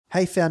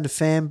Hey, Founder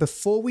Fam,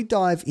 before we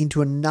dive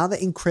into another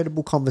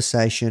incredible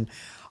conversation,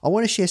 I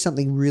want to share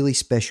something really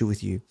special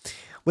with you.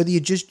 Whether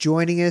you're just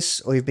joining us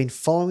or you've been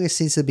following us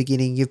since the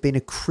beginning, you've been a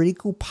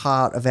critical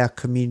part of our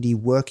community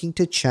working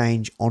to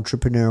change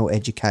entrepreneurial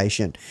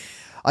education.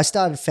 I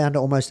started Founder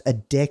almost a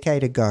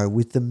decade ago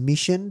with the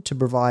mission to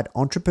provide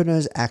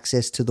entrepreneurs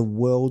access to the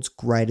world's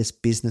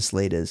greatest business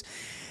leaders.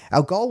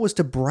 Our goal was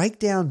to break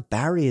down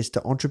barriers to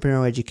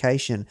entrepreneurial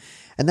education,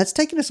 and that's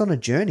taken us on a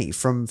journey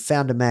from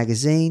Founder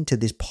Magazine to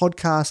this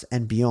podcast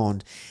and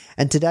beyond.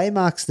 And today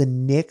marks the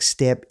next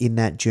step in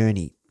that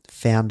journey,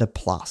 Founder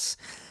Plus.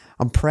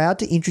 I'm proud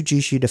to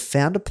introduce you to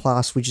Founder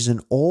Plus, which is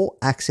an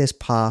all-access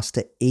pass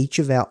to each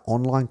of our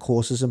online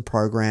courses and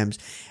programs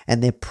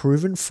and their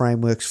proven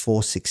frameworks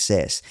for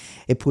success.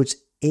 It puts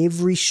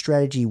every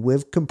strategy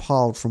we've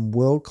compiled from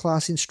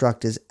world-class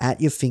instructors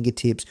at your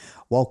fingertips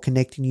while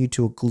connecting you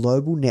to a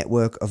global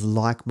network of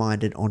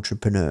like-minded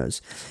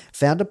entrepreneurs.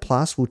 Founder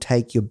Plus will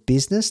take your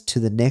business to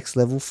the next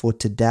level for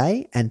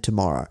today and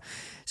tomorrow.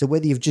 So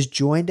whether you've just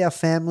joined our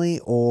family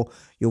or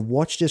you've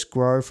watched us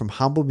grow from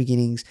humble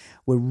beginnings,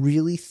 we're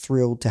really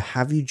thrilled to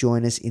have you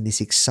join us in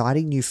this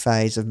exciting new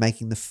phase of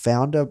making the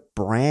Founder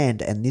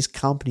brand and this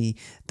company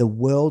the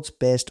world's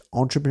best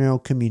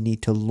entrepreneurial community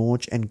to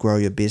launch and grow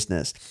your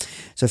business.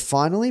 So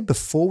finally,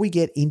 before we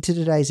get into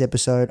today's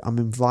episode, I'm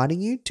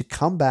inviting you to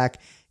come back,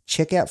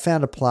 check out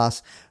Founder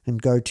Plus, and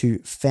go to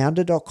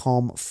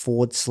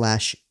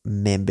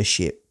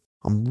founder.com/membership.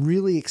 I'm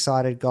really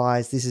excited,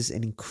 guys. This is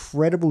an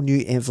incredible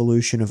new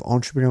evolution of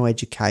entrepreneurial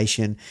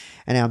education,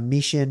 and our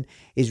mission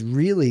is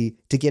really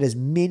to get as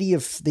many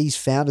of these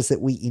founders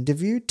that we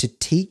interview to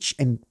teach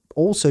and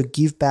also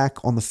give back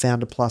on the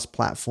Founder Plus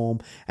platform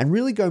and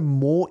really go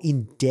more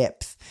in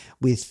depth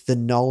with the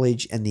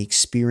knowledge and the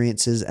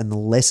experiences and the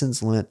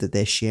lessons learned that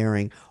they're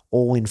sharing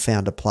all in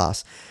Founder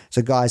Plus.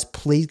 So guys,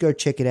 please go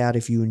check it out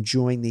if you're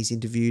enjoying these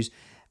interviews.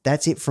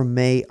 That's it from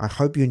me. I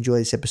hope you enjoy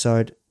this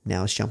episode. Now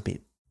let's jump in.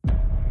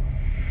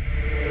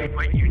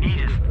 What you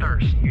need is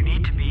thirst. You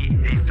need to be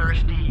a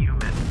thirsty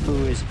human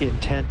who is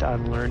intent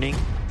on learning.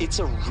 It's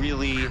a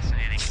really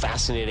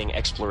fascinating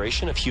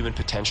exploration of human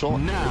potential.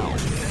 Now.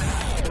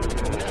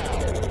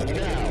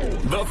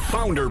 The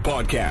Founder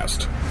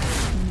Podcast.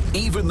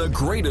 Even the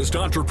greatest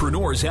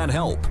entrepreneurs had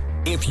help.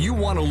 If you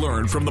want to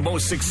learn from the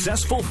most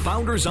successful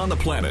founders on the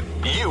planet,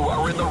 you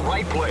are in the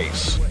right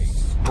place.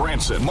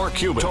 Branson, Mark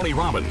Cuban, Tony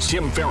Robbins,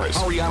 Tim Ferriss,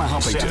 Ariana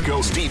Huffington, Seth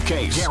Godin, Steve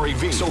Case, Gary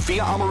Vee,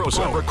 Sophia Amoruso,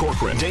 Barbara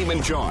Corcoran,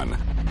 Damon John.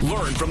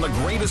 Learn from the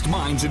greatest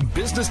minds in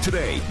business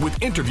today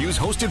with interviews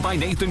hosted by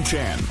Nathan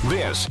Chan.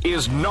 This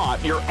is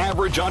not your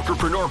average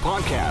entrepreneur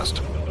podcast.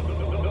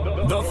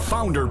 The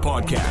Founder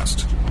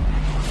Podcast.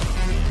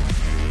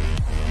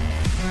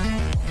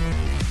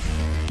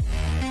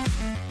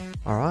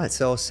 All right.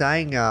 So I was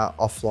saying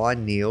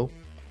offline, Neil,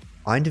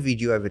 I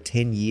interviewed you over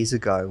 10 years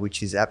ago,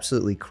 which is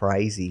absolutely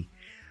crazy.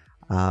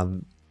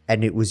 And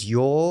it was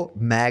your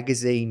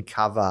magazine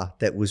cover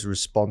that was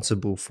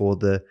responsible for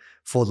the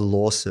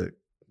lawsuit.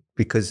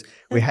 Because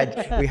we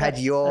had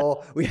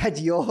your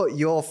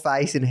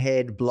face and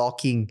head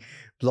blocking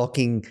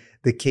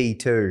the key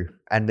too,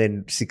 and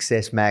then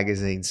Success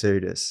Magazine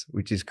sued us,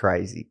 which is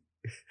crazy.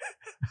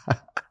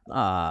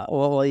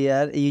 Well,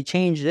 yeah, you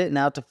changed it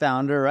now to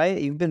Founder, right?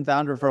 You've been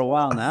Founder for a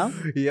while now.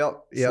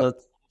 Yep. So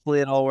hopefully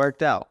it all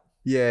worked out.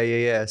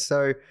 Yeah.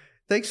 So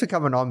thanks for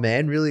coming on,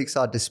 man. Really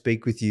excited to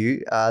speak with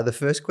you. The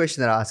first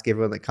question that I ask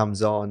everyone that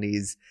comes on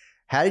is,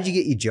 how did you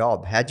get your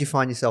job? How did you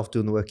find yourself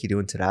doing the work you're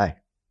doing today?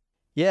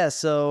 Yeah,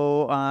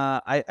 so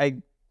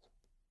I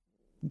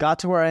got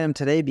to where I am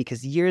today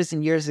because years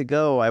and years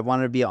ago, I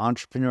wanted to be an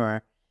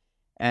entrepreneur,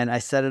 and I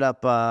set it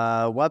up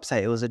a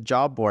website. It was a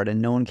job board,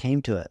 and no one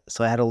came to it.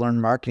 So I had to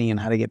learn marketing and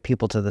how to get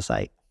people to the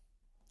site.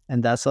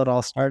 And that's how it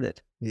all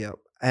started. Yeah.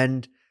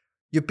 And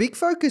your big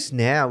focus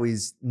now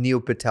is Neil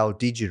Patel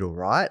Digital,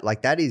 right?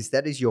 Like that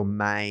is your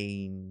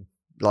main,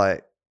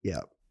 like,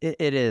 yeah.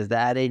 It is. The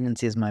ad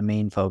agency is my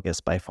main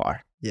focus by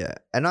far. Yeah.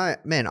 And I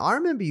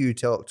remember you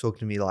talking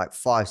to me like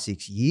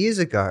 5-6 years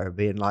ago,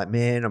 being like,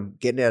 man, I'm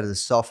getting out of the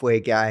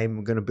software game.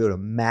 I'm going to build a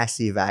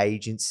massive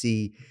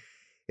agency.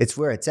 It's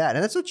where it's at.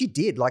 And that's what you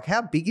did. Like,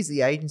 how big is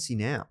the agency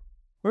now?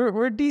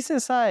 We're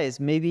decent size.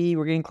 Maybe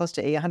we're getting close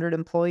to 800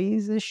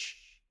 employees-ish.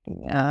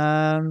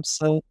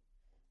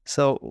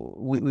 So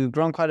we've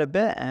grown quite a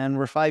bit, and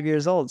we're 5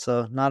 years old.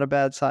 So not a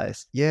bad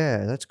size.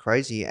 Yeah, that's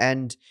crazy.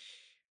 And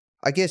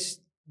I guess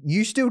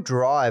you still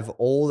drive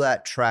all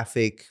that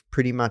traffic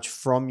pretty much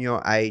from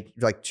your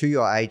to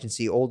your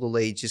agency. All the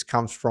leads just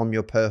comes from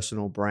your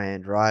personal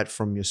brand, right?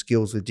 From your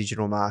skills with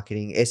digital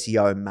marketing,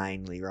 SEO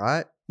mainly,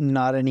 right?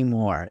 Not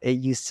anymore. It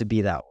used to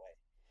be that way.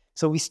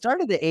 So we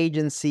started the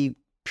agency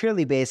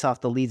purely based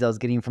off the leads I was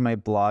getting from my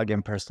blog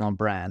and personal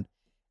brand.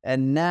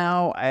 And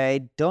now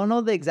I don't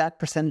know the exact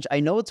percentage.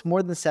 I know it's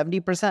more than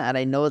 70%, and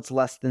I know it's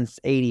less than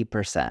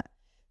 80%.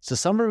 So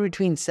somewhere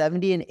between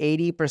 70 and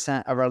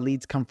 80% of our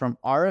leads come from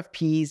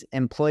RFPs,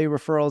 employee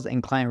referrals,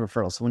 and client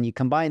referrals. So when you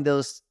combine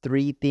those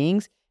three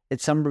things,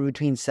 it's somewhere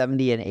between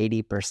 70 and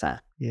 80%.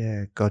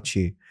 Yeah, got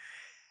you.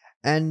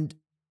 And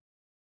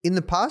in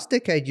the past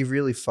decade, you've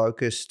really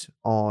focused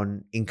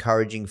on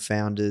encouraging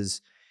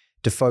founders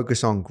to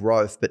focus on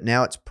growth, but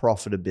now it's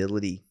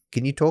profitability.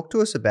 Can you talk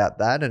to us about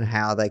that and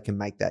how they can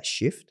make that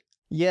shift?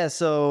 Yeah,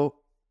 so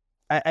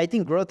I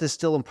think growth is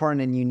still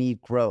important and you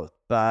need growth,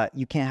 but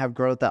you can't have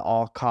growth at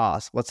all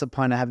costs. What's the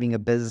point of having a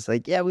business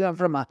like, yeah, we went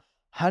from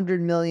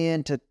 100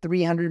 million to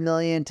 300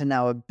 million to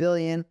now 1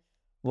 billion.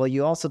 Well,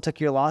 you also took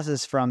your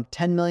losses from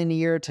 10 million a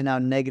year to now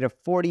negative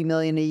 40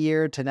 million a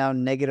year to now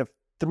negative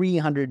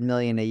 300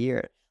 million a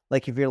year.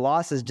 Like if your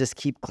losses just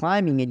keep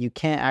climbing and you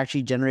can't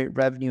actually generate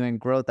revenue and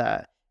growth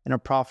in a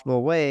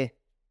profitable way,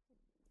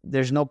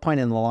 there's no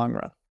point in the long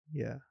run.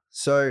 Yeah.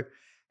 So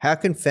how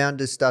can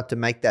founders start to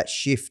make that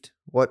shift?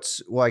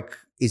 What's like,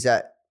 is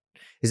that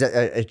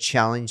a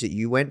challenge that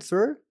you went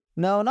through?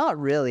 No, not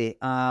really.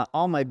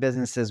 All my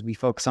businesses, we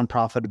focus on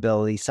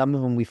profitability. Some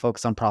of them we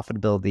focus on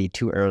profitability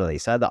too early.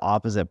 So I had the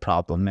opposite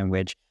problem in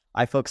which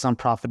I focus on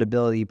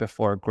profitability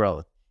before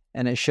growth.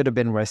 And it should have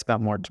been where I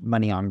spent more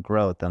money on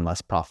growth and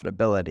less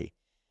profitability.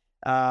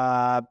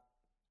 As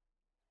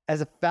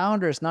a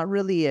founder, it's not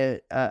really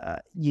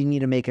you need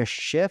to make a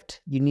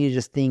shift. You need to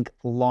just think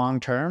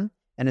long-term.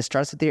 And it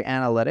starts with your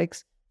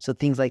analytics. So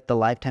things like the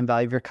lifetime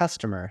value of your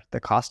customer, the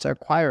cost to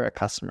acquire a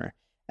customer.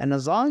 And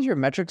as long as your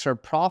metrics are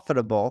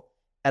profitable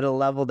at a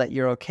level that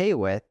you're okay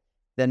with,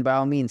 then by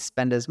all means,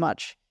 spend as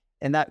much.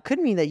 And that could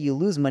mean that you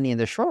lose money in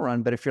the short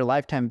run, but if your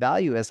lifetime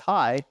value is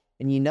high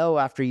and you know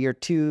after year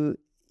 2,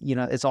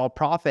 it's all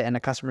profit and a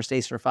customer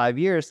stays for 5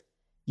 years,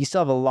 you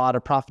still have a lot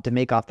of profit to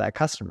make off that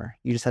customer.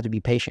 You just have to be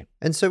patient.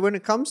 And so when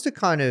it comes to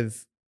kind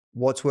of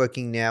what's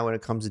working now, when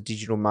it comes to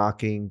digital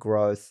marketing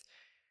growth,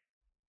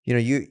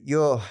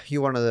 you're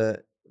one of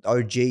the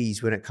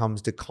OGs when it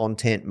comes to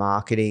content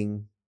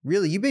marketing.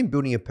 Really, you've been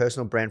building a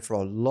personal brand for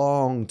a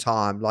long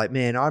time. Like,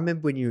 man, I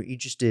remember when you were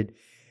interested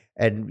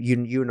and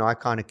you and I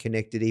kind of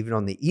connected even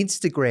on the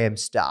Instagram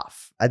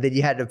stuff. And then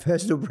you had a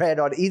personal brand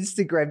on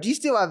Instagram. Do you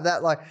still have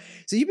that?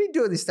 So you've been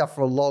doing this stuff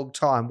for a long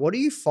time. What do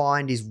you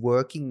find is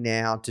working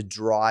now to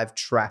drive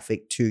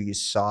traffic to your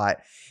site?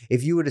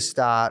 If you were to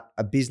start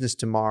a business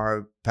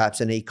tomorrow,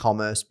 perhaps an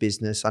e-commerce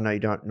business, I know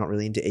you're not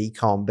really into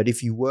e-com, but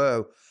if you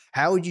were,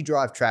 how would you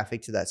drive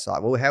traffic to that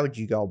site? Well, how would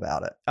you go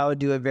about it? I would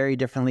do it very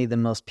differently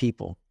than most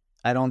people.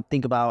 I don't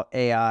think about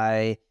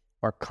AI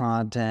or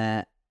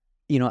content,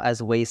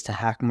 as ways to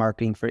hack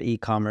marketing for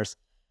e-commerce.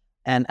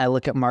 And I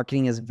look at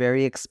marketing as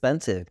very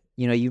expensive.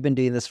 You've been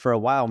doing this for a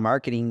while.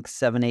 Marketing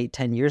 7, 8,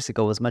 10 years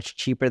ago was much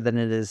cheaper than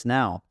it is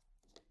now.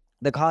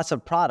 The cost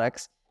of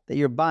products that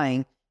you're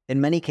buying in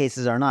many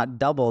cases are not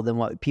double than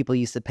what people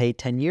used to pay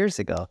 10 years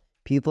ago.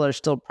 People are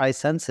still price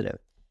sensitive.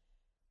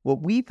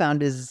 What we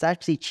found is it's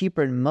actually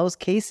cheaper in most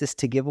cases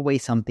to give away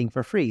something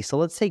for free. So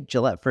let's take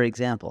Gillette, for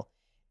example.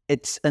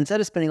 It's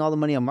instead of spending all the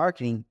money on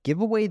marketing, give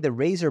away the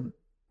razor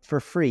for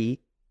free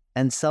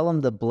and sell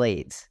them the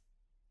blades.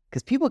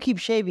 Because people keep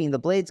shaving, the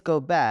blades go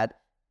bad.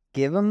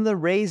 Give them the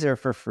razor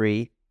for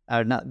free.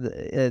 Give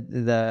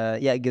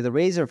the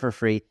razor for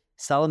free,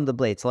 sell them the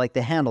blades. So like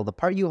the handle, the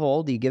part you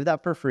hold, you give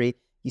that for free,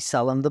 you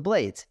sell them the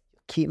blades.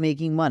 Keep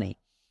making money.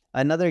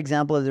 Another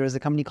example is there was a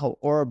company called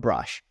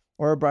Orabrush.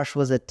 Orabrush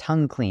was a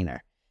tongue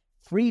cleaner.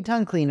 Free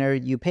tongue cleaner,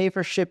 you pay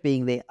for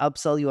shipping, they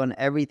upsell you on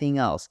everything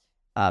else.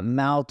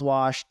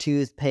 Mouthwash,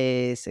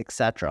 toothpaste,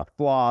 etc.,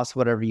 floss,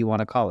 whatever you want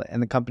to call it.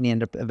 And the company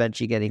ended up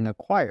eventually getting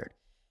acquired.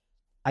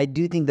 I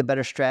do think the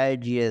better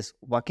strategy is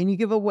what can you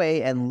give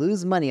away and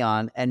lose money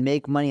on and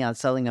make money on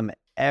selling them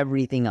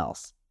everything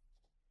else,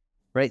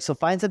 right? So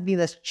find something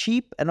that's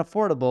cheap and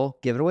affordable,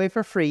 give it away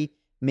for free,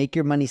 make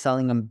your money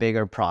selling them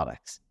bigger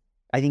products.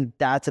 I think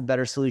that's a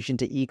better solution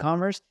to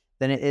e-commerce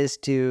than it is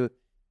to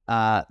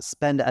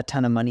spend a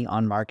ton of money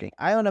on marketing.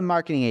 I own a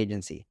marketing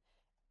agency.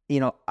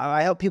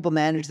 I help people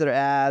manage their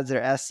ads,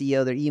 their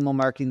SEO, their email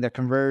marketing, their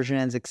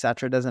conversions,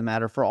 etc. It doesn't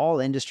matter for all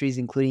industries,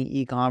 including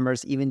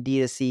e-commerce, even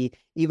D2C,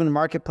 even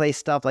marketplace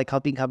stuff like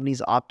helping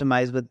companies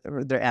optimize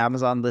with their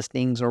Amazon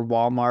listings or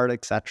Walmart,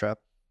 etc.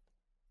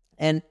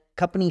 And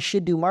companies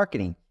should do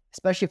marketing,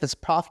 especially if it's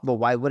profitable.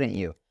 Why wouldn't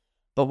you?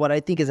 But what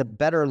I think is a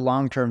better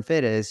long-term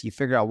fit is you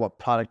figure out what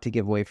product to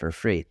give away for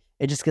free.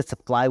 It just gets the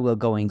flywheel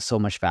going so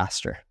much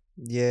faster.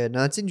 Yeah,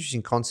 no, it's an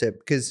interesting concept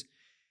because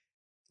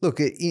look,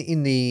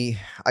 in the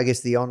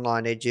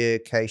online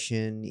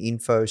education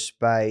info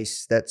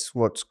space, that's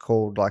what's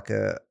called like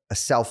a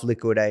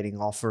self-liquidating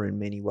offer in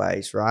many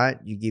ways, right?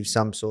 You give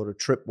some sort of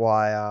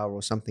tripwire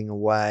or something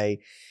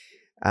away.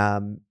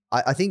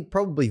 I think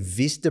probably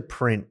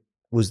Vistaprint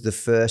was the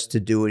first to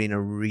do it in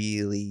a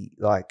really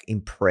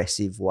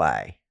impressive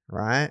way,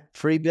 right?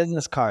 Free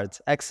business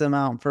cards, X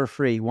amount for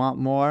free. Want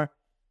more?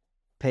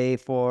 Pay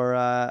for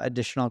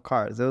additional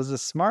cards. It was a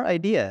smart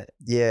idea.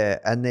 Yeah,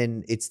 and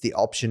then it's the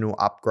optional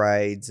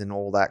upgrades and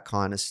all that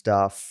kind of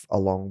stuff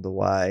along the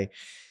way.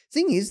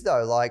 Thing is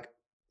though,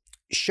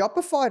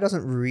 Shopify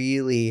doesn't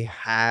really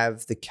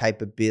have the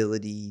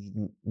capability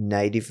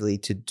natively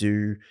to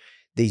do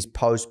these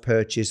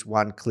post-purchase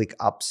one-click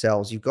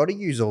upsells. You've got to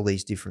use all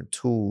these different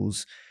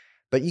tools,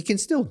 but you can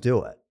still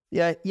do it.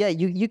 Yeah,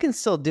 you can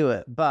still do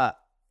it, but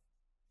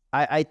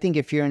I think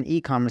if you're in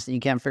e-commerce and you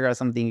can't figure out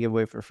something to give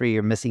away for free,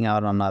 you're missing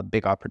out on a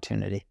big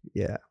opportunity.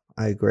 Yeah,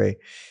 I agree.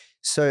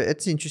 So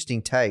it's an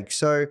interesting take.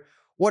 So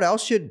what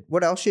else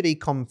should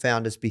e-com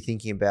founders be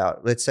thinking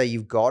about? Let's say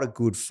you've got a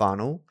good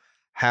funnel.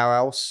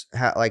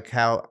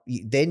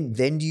 Then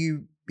do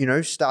you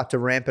start to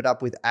ramp it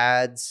up with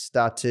ads,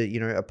 start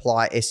to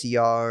apply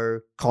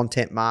SEO,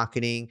 content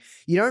marketing.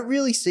 You don't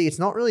really see, it's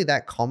not really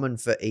that common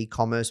for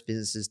e-commerce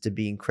businesses to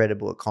be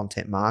incredible at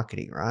content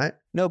marketing, right?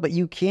 No, but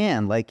you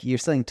can. Like, you're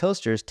selling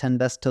toasters, 10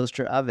 best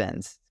toaster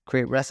ovens,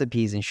 create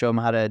recipes and show them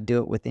how to do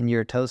it within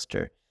your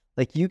toaster.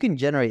 Like, you can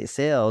generate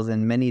sales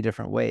in many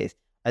different ways.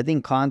 I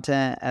think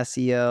content,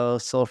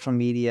 SEO, social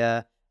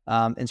media,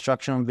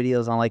 instructional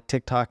videos on like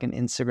TikTok and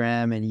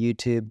Instagram and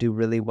YouTube do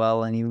really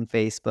well, and even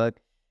Facebook.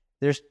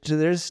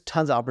 There's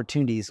tons of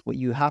opportunities. What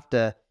you have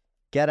to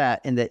get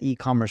at in the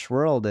e-commerce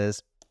world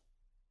is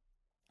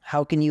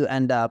how can you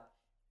end up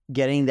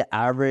getting the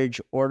average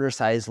order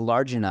size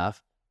large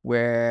enough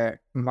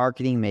where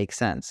marketing makes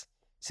sense.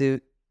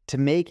 So to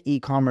make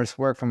e-commerce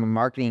work from a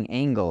marketing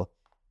angle,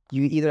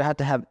 you either have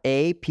to have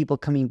A, people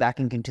coming back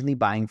and continually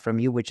buying from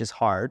you, which is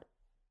hard.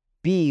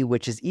 B,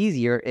 which is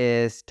easier,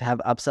 is to have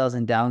upsells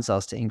and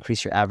downsells to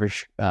increase your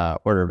average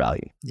order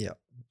value. Yeah,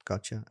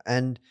 gotcha.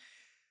 And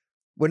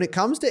when it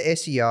comes to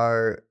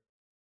SEO,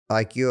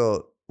 like,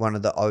 you're one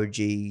of the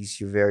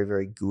OGs, you're very,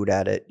 very good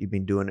at it. You've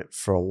been doing it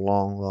for a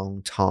long,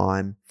 long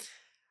time.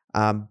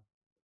 And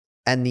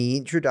the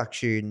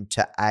introduction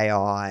to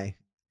AI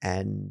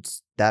and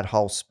that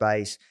whole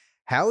space,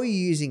 how are you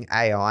using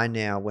AI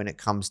now when it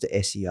comes to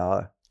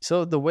SEO?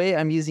 So the way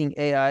I'm using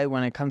AI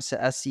when it comes to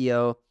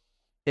SEO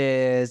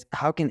is,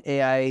 how can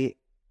AI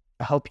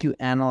help you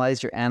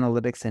analyze your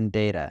analytics and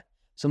data?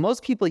 So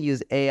most people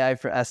use AI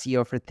for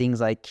SEO for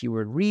things like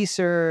keyword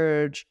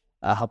research,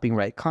 helping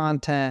write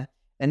content.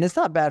 And it's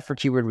not bad for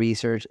keyword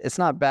research. It's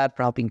not bad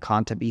for helping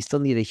content, but you still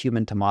need a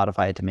human to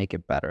modify it to make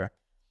it better.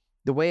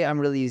 The way I'm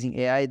really using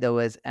AI, though,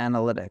 is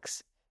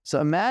analytics.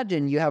 So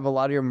imagine you have a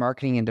lot of your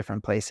marketing in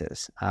different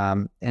places.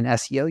 In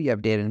SEO, you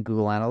have data in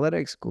Google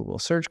Analytics, Google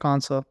Search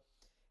Console.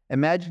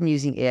 Imagine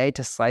using AI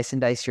to slice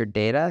and dice your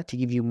data to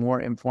give you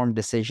more informed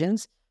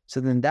decisions. So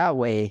then that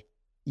way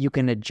you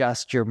can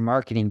adjust your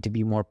marketing to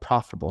be more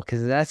profitable.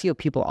 Because in SEO,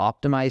 people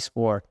optimize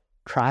for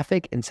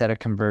traffic instead of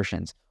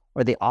conversions,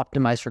 or they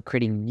optimize for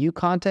creating new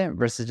content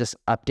versus just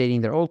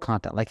updating their old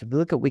content. Like, if you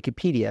look at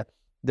Wikipedia,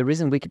 the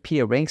reason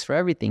Wikipedia ranks for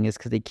everything is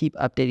because they keep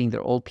updating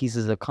their old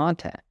pieces of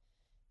content.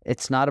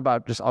 It's not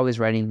about just always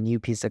writing new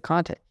pieces of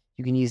content.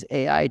 You can use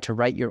AI to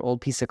write your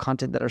old piece of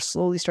content that are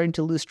slowly starting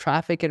to lose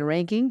traffic and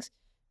rankings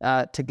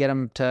to get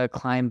them to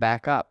climb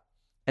back up.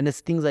 And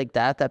it's things like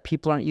that that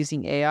people aren't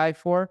using AI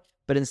for,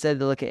 but instead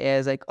they look at AI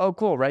as like, oh,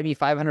 cool, write me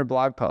 500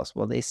 blog posts.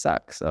 Well, they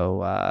suck.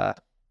 So,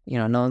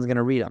 no one's going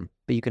to read them.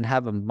 But you can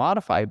have them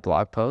modify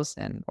blog posts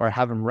or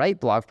have them write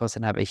blog posts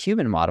and have a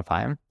human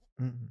modify them.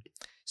 Mm-hmm.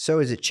 So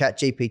is it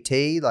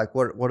ChatGPT? Like,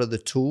 what are the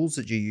tools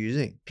that you're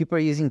using? People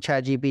are using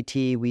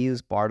ChatGPT. We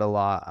use Bard a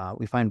lot.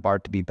 We find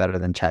Bard to be better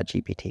than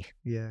ChatGPT.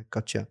 Yeah,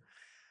 gotcha.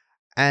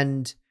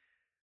 And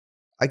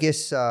I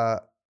guess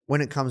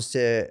when it comes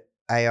to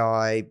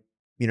AI,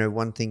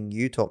 one thing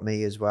you taught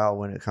me as well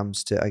when it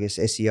comes to, I guess,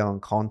 SEO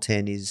and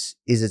content is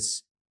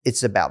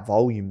it's about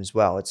volume as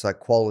well. It's like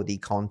quality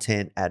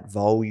content at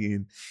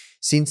volume.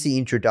 Since the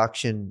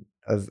introduction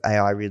of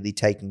AI really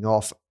taking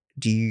off,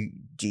 do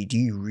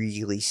you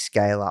really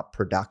scale up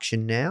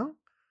production now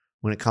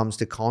when it comes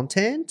to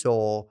content,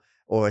 or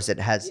has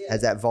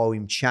that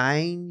volume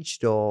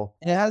changed? Or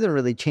it hasn't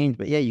really changed,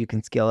 but yeah, you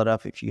can scale it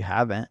up if you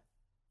haven't.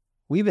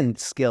 We've been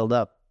scaled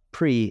up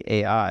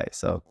pre-AI,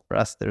 so for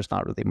us, there's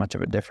not really much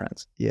of a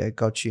difference. Yeah,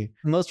 got you.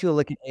 Most people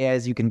look at AI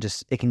as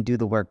it can do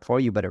the work for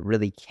you, but it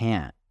really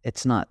can't.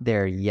 It's not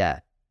there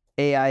yet.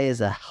 AI is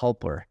a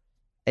helper.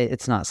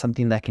 It's not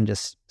something that can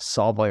just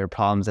solve all your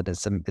problems.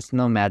 It's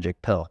no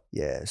magic pill.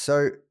 Yeah.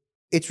 So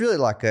it's really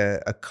like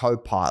a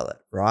co-pilot,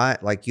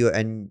 right? Like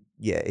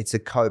it's a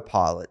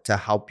co-pilot to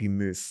help you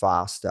move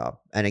faster,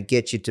 and it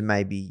gets you to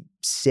maybe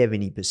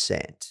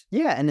 70%.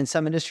 Yeah. And in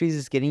some industries,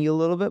 it's getting you a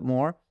little bit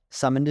more.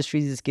 Some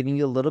industries, it's getting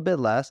you a little bit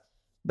less,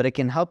 but it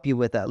can help you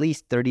with at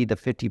least 30 to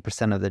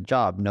 50% of the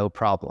job, no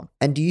problem.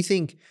 And do you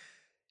think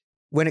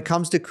when it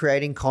comes to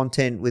creating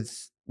content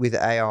with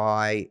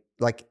AI,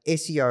 like,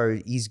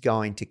 SEO is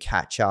going to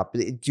catch up?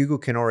 Google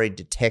can already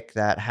detect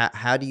that.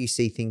 How do you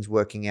see things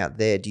working out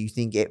there? Do you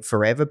think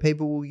forever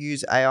people will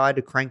use AI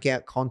to crank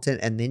out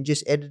content and then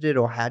just edit it,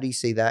 or how do you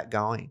see that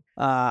going?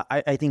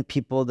 I think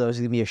there's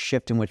going to be a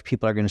shift in which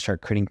people are going to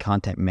start creating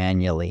content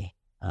manually.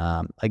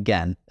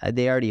 Again,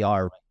 they already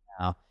are right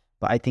now,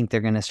 but I think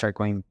they're going to start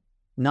going,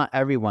 not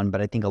everyone,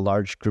 but I think a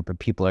large group of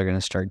people are going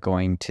to start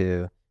going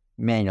to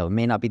manual. It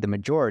may not be the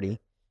majority.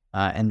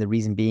 And the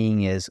reason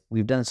being is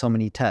we've done so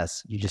many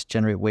tests. You just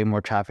generate way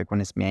more traffic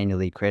when it's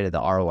manually created.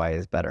 The ROI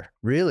is better.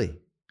 Really?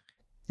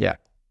 Yeah.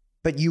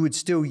 But you would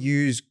still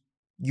use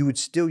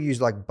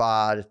like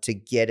Bard to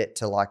get it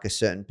to like a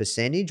certain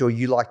percentage, or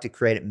you like to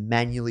create it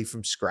manually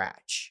from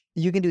scratch?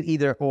 You can do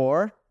either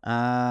or.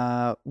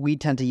 We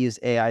tend to use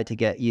AI to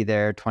get you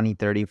there 20,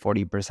 30,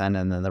 40%,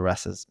 and then the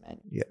rest is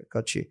manual. Yeah,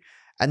 got you.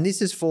 And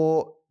this is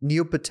for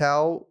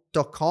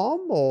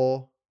neilpatel.com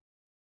or?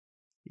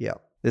 Yeah.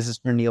 This is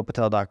for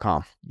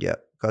neilpatel.com. Yeah,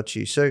 got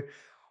you. So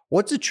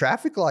what's the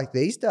traffic like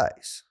these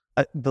days?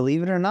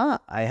 Believe it or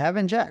not, I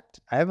haven't checked.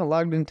 I haven't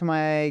logged into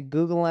my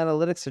Google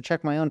Analytics to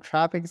check my own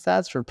traffic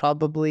stats for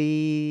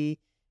probably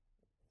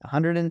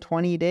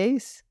 120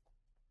 days.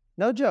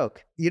 No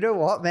joke. You know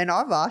what, man?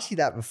 I've asked you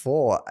that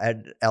before,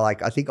 and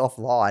like I think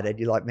offline, and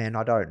you're like, man,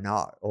 I don't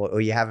know, or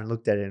you haven't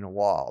looked at it in a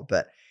while.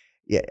 But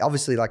yeah,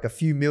 obviously, like a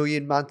few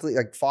million monthly,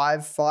 like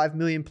 5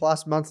 million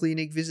plus monthly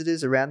unique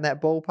visitors around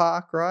that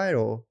ballpark, right?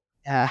 Or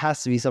It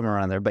has to be somewhere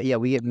around there. But yeah,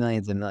 we get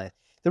millions and millions.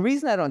 The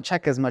reason I don't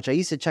check as much, I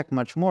used to check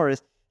much more,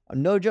 is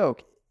no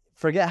joke.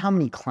 Forget how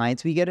many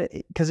clients we get,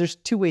 because there's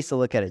two ways to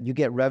look at it. You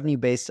get revenue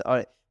based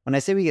on, when I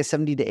say we get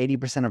 70 to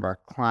 80% of our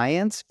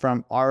clients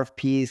from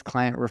RFPs,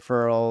 client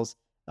referrals,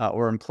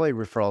 or employee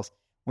referrals.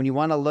 When you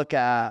want to look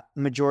at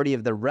majority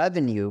of the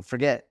revenue,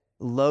 forget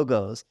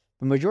logos.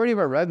 The majority of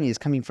our revenue is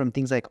coming from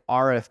things like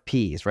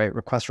RFPs, right?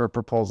 Requests for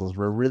proposals,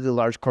 where really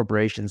large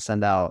corporations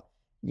send out,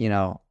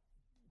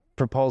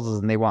 proposals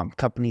and they want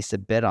companies to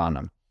bid on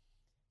them.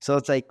 So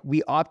it's like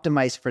we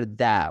optimize for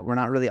that. We're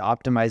not really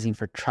optimizing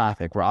for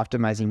traffic. We're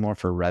optimizing more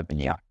for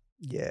revenue.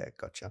 yeah,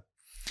 gotcha.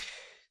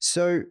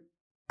 So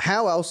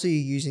how else are you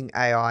using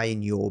AI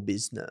in your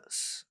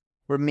business?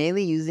 We're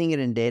mainly using it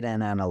in data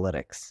and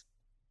analytics.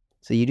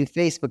 So you do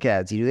Facebook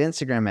ads, you do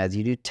Instagram ads,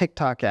 you do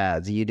TikTok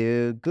ads, you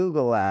do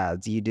Google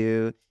ads, you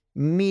do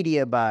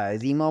media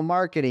buys, email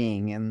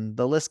marketing, and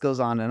the list goes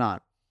on and on.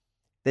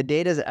 The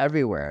data is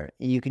everywhere.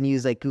 You can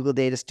use like Google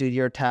Data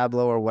Studio or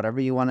Tableau or whatever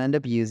you want to end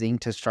up using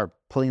to start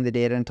pulling the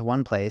data into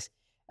one place.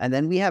 And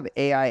then we have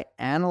AI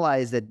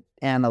analyze the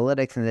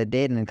analytics and the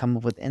data and come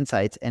up with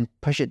insights and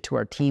push it to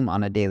our team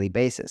on a daily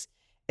basis.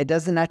 It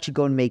doesn't actually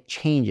go and make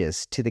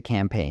changes to the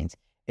campaigns.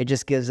 It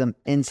just gives them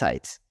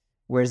insights.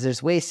 Whereas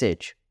there's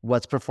wastage,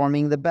 what's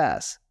performing the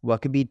best,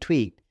 what could be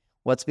tweaked,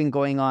 what's been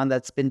going on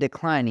that's been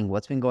declining,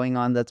 what's been going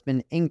on that's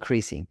been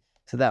increasing.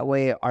 So that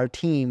way our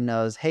team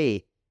knows,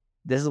 hey,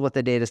 this is what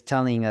the data is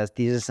telling us.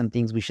 These are some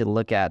things we should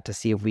look at to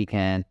see if we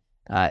can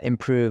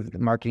improve the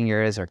marketing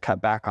areas or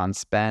cut back on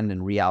spend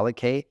and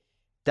reallocate.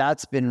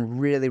 That's been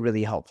really,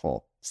 really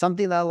helpful.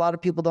 Something that a lot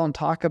of people don't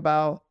talk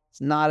about. It's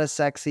not as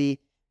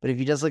sexy, but if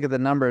you just look at the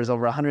numbers,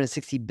 over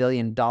 $160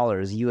 billion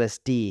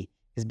USD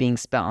is being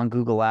spent on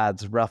Google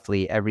ads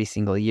roughly every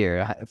single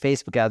year.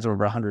 Facebook ads are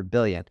over 100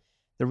 billion.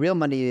 The real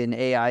money in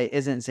AI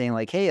isn't saying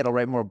like, hey, it'll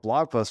write more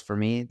blog posts for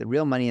me. The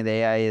real money in the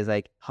AI is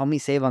like, help me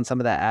save on some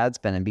of that ad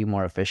spend and be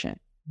more efficient.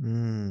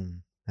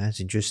 That's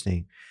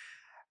interesting.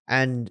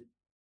 And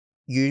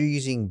you're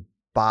using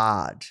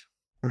Bard.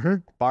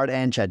 Bard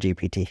and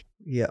ChatGPT.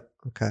 Yeah.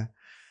 Okay.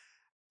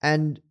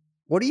 And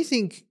what do you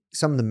think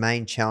some of the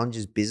main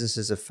challenges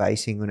businesses are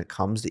facing when it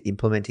comes to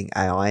implementing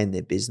AI in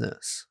their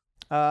business?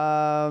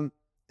 Some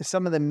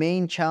of the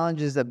main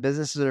challenges that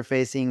businesses are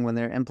facing when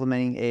they're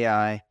implementing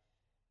AI,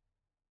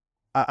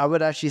 I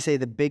would actually say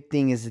the big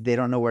thing is that they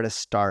don't know where to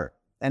start.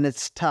 And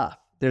it's tough.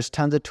 There's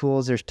tons of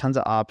tools, there's tons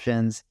of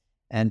options,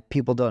 and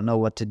people don't know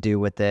what to do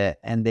with it.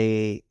 And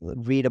they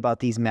read about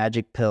these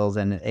magic pills,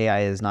 and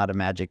AI is not a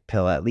magic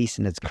pill, at least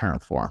in its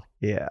current form.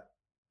 Yeah.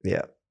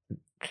 Yeah.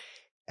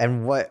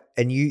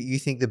 And you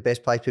think the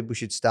best place people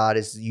should start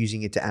is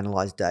using it to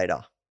analyze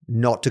data,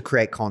 not to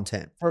create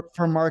content?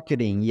 For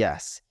marketing,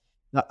 yes.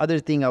 The other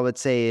thing I would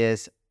say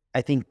is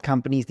I think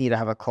companies need to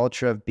have a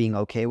culture of being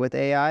okay with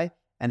AI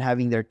and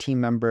having their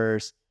team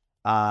members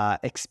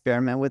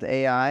experiment with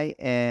AI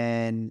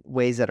in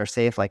ways that are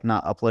safe, like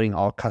not uploading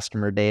all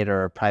customer data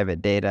or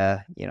private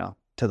data,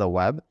 to the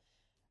web.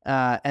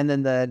 And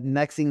then the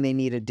next thing they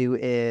need to do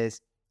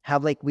is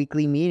have like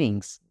weekly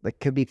meetings, like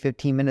could be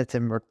 15 minutes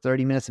or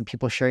 30 minutes, and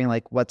people sharing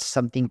like what's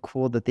something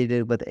cool that they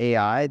did with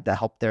AI that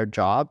helped their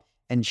job,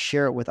 and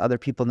share it with other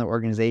people in the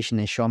organization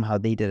and show them how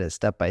they did it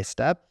step by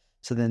step.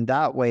 So then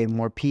that way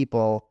more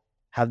people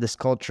have this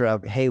culture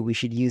of, hey, we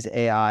should use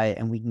AI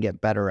and we can get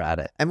better at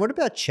it. And what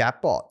about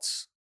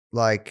chatbots?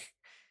 Like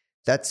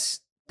that's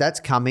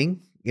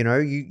coming.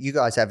 You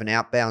guys have an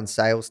outbound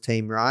sales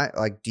team, right?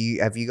 Like,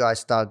 have you guys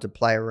started to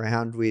play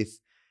around with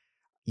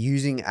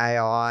using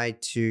AI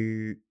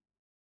to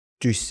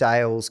do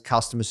sales,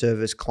 customer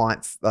service,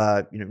 client,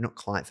 not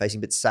client facing,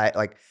 but say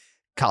like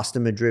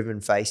customer driven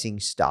facing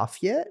stuff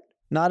yet?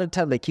 Not a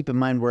ton, but keep in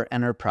mind we're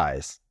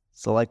enterprise.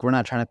 So like we're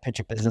not trying to pitch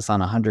a business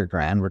on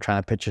 $100,000. We're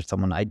trying to pitch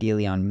someone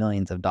ideally on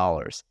millions of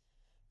dollars.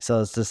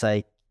 So it's just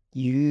like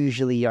you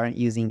usually aren't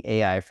using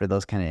AI for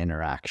those kind of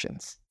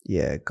interactions.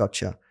 Yeah,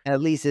 gotcha.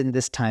 At least in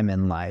this time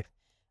in life.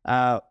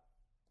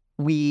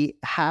 We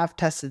have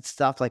tested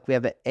stuff like we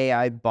have an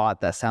AI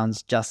bot that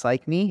sounds just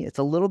like me. It's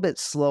a little bit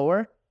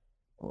slower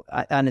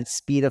on its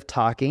speed of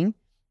talking,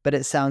 but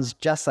it sounds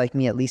just like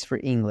me, at least for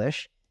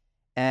English.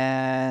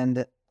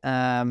 And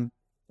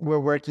we're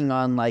working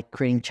on like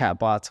creating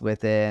chatbots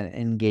with it,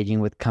 engaging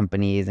with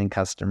companies and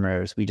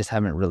customers. We just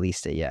haven't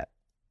released it yet.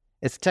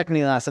 it's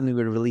technically not something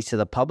we would release to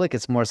the public.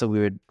 It's more so we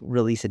would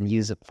release and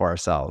use it for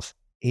ourselves.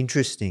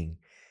 Interesting.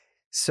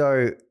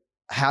 So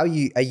are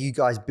you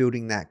guys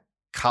building that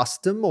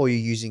custom, or are you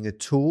using a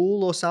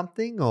tool or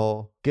something,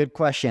 or? Good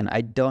question.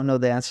 I don't know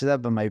the answer to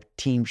that, but my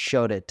team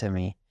showed it to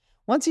me.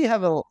 Once you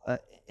have a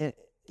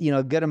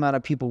good amount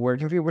of people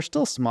working for you, we're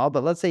still small,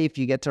 but let's say if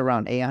you get to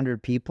around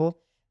 800 people,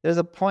 there's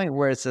a point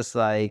where it's just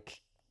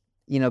like,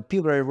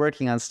 people are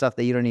working on stuff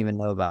that you don't even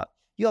know about.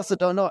 You also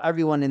don't know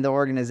everyone in the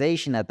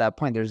organization at that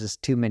point. There's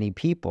just too many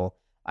people.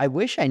 I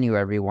wish I knew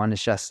everyone.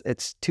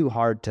 It's too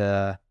hard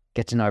to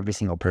get to know every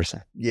single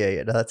person.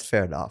 Yeah, no, that's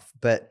fair enough.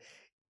 But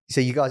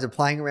so you guys are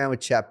playing around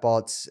with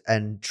chatbots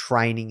and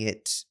training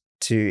it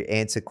to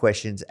answer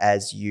questions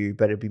as you,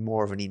 but it'd be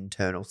more of an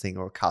internal thing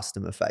or a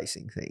customer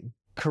facing thing.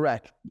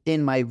 Correct.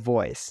 In my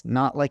voice,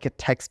 not like a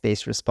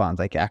text-based response,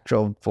 like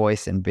actual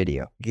voice and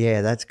video.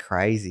 Yeah, that's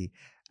crazy.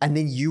 And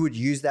then you would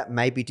use that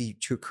maybe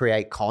to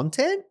create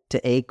content?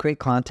 To A, create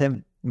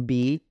content,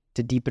 B,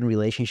 to deepen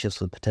relationships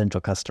with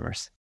potential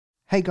customers.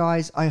 Hey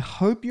guys, I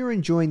hope you're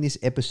enjoying this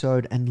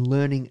episode and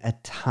learning a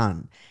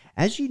ton.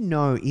 As you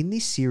know, in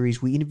this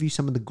series, we interview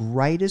some of the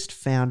greatest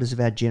founders of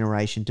our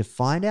generation to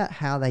find out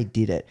how they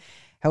did it.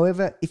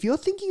 However, if you're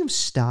thinking of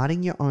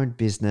starting your own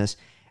business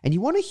and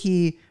you want to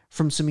hear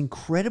from some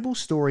incredible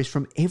stories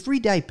from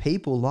everyday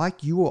people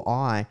like you or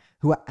I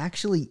who are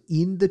actually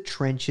in the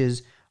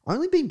trenches,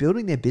 only been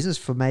building their business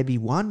for maybe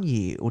 1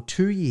 year or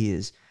 2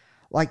 years,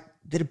 like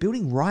that are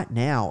building right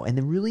now and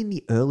they're really in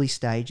the early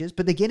stages,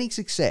 but they're getting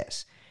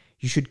success,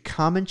 you should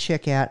come and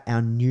check out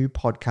our new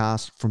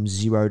podcast, From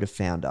Zero to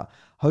Founder,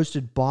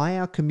 hosted by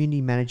our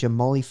community manager,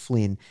 Molly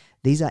Flynn.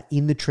 These are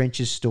in the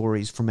trenches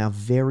stories from our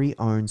very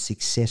own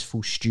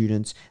successful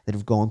students that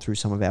have gone through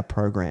some of our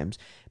programs.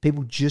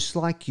 People just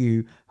like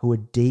you who are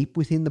deep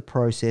within the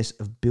process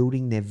of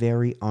building their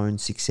very own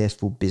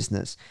successful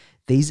business.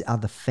 These are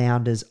the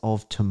founders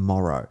of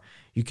tomorrow.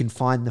 You can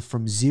find the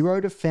From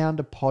Zero to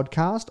Founder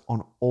podcast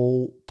on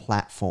all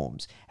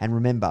platforms. And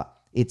remember,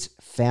 it's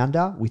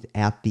founder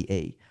without the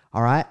E.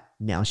 All right,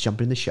 now let's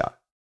jump in the show.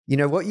 You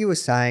know, what you were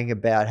saying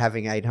about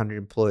having 800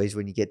 employees,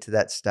 when you get to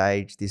that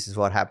stage, this is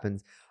what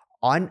happens.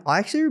 I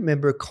actually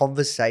remember a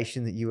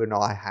conversation that you and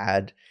I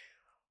had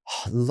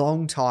a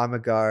long time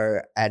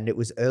ago, and it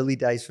was early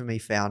days for me,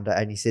 founder.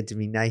 And he said to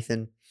me,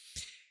 Nathan,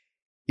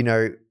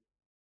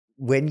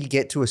 when you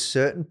get to a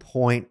certain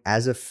point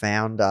as a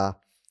founder,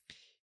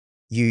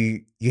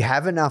 you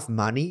have enough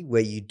money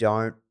where you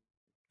don't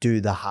do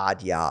the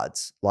hard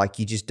yards. Like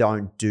you just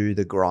don't do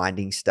the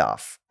grinding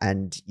stuff.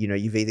 And,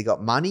 you've either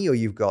got money or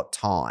you've got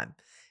time.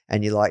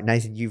 And you're like,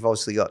 Nathan, you've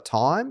obviously got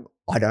time.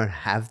 I don't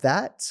have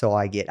that. So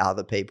I get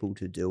other people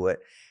to do it.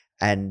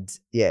 And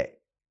yeah,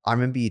 I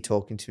remember you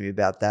talking to me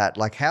about that.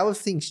 Like, how have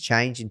things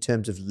changed in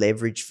terms of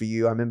leverage for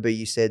you? I remember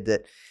you said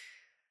that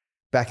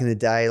back in the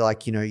day,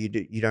 like, you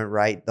don't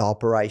rate the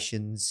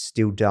operations,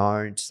 still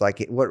don't.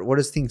 Like, what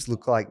does things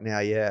look like now?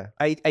 Yeah.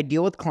 I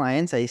deal with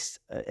clients,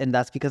 and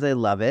that's because I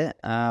love it.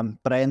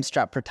 But I am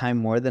strapped for time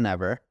more than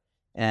ever.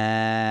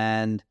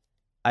 And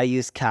I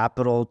use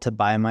capital to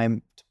buy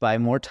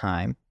more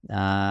time.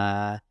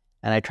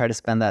 And I try to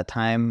spend that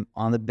time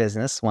on the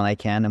business when I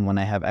can and when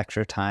I have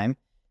extra time.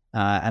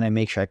 And I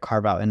make sure I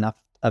carve out enough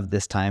of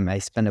this time. I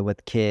spend it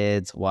with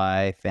kids,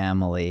 wife,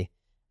 family.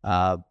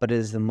 But it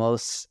is the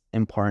most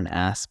important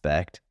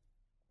aspect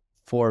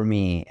for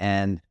me.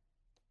 And,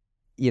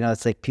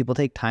 it's like people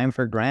take time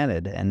for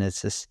granted, and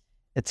it's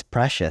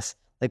precious.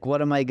 Like,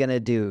 what am I going to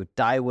do?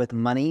 Die with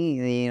money?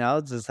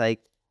 It's just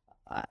like,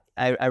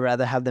 I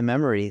rather have the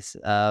memories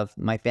of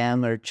my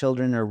family or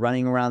children or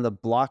running around the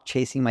block,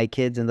 chasing my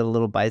kids in the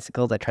little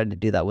bicycles. I try to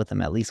do that with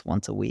them at least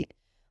once a week.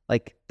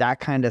 Like, that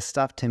kind of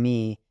stuff to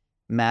me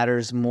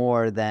matters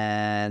more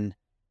than,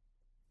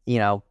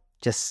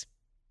 just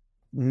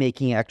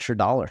making extra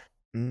dollar.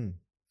 Well,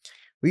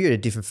 you're at a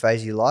different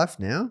phase of your life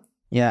now.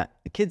 Yeah.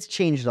 The kids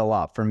changed a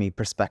lot for me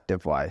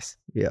perspective wise.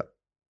 Yeah.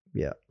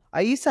 Yeah.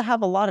 I used to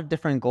have a lot of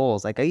different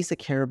goals. Like I used to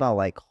care about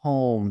like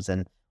homes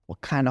and what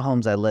kind of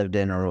homes I lived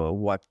in or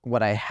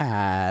what I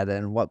had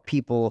and what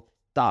people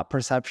thought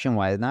perception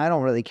wise. Now I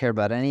don't really care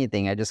about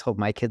anything. I just hope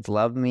my kids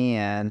love me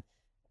and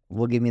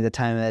will give me the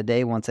time of the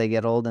day once I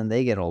get old and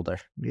they get older.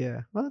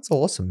 Yeah. Well, that's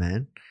awesome,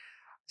 man.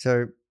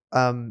 So,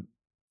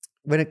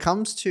 when it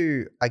comes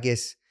to, I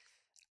guess,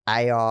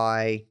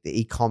 AI,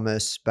 the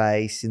e-commerce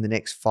space in the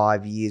next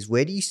 5 years,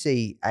 where do you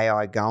see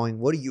AI going?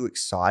 What are you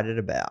excited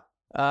about?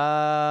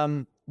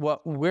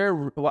 What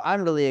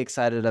I'm really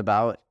excited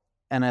about,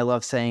 and I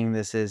love saying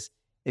this, is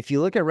if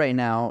you look at right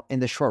now, in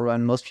the short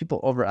run, most people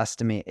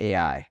overestimate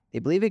AI. They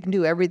believe it can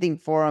do everything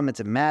for them. It's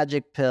a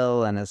magic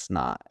pill, and it's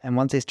not. And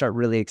once they start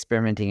really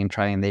experimenting and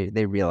trying,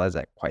 they realize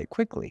that quite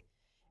quickly.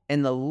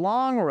 In the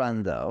long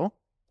run, though,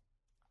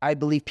 I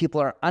believe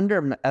people are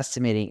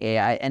underestimating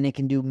AI, and it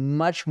can do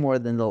much more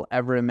than they'll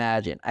ever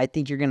imagine. I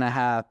think you're going to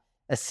have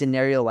a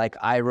scenario like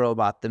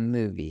iRobot, the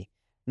movie,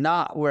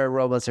 not where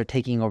robots are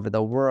taking over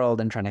the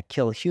world and trying to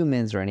kill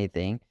humans or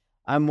anything.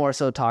 I'm more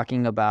so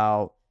talking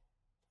about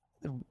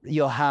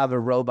you'll have a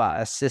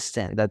robot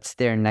assistant that's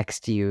there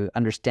next to you,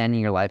 understanding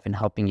your life and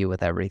helping you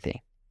with everything.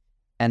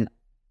 And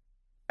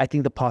I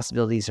think the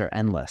possibilities are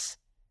endless.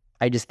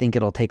 I just think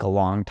it'll take a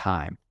long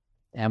time.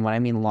 And when I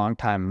mean long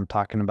time, I'm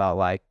talking about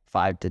like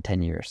 5 to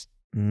 10 years.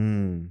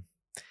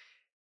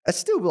 It's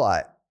still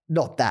like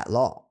not that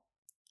long.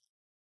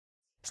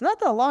 It's not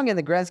that long in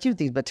the grand scheme of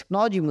things, but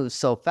technology moves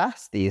so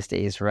fast these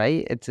days,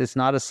 right? It's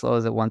not as slow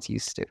as it once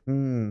used to.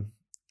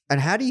 And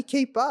how do you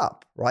keep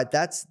up, right?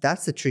 That's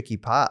the tricky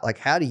part. Like,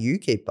 how do you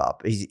keep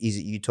up? Is it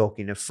you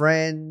talking to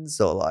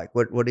friends or like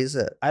what is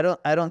it? I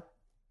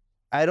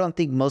don't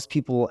think most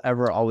people will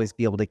ever always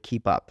be able to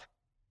keep up.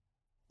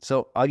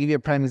 So I'll give you a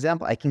prime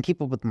example. I can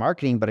keep up with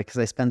marketing, but because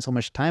I spend so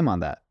much time on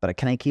that. But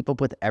can I keep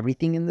up with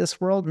everything in this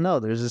world? No,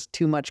 there's just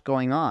too much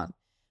going on.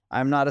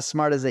 I'm not as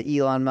smart as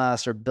Elon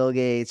Musk or Bill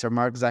Gates or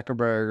Mark Zuckerberg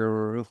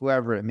or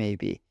whoever it may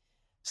be.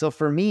 So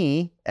for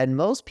me and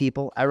most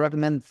people, I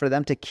recommend for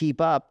them to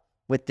keep up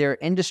with their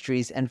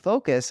industries and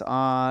focus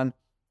on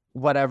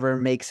whatever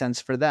makes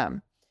sense for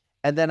them.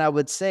 And then I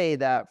would say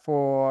that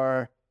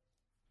for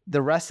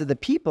the rest of the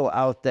people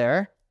out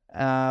there,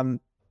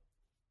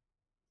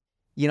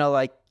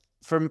 like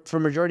for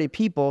majority of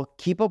people,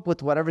 keep up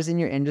with whatever's in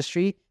your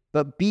industry,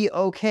 but be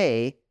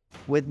okay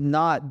with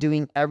not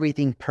doing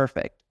everything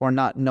perfect or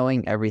not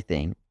knowing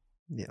everything.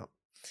 Yeah.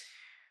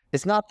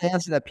 It's not the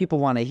answer that people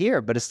want to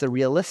hear, but it's the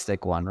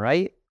realistic one,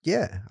 right?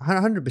 Yeah,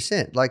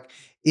 100%. Like,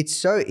 it's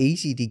so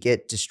easy to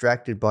get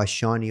distracted by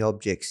shiny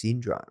object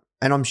syndrome.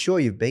 And I'm sure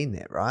you've been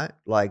there, right?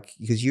 Like,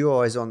 because you're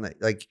always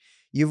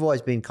you've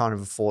always been kind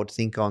of a forward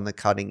thinker on the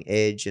cutting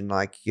edge, and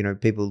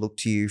people look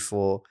to you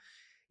for,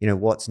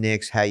 what's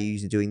next, how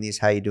you doing this,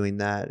 how you doing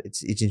that.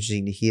 It's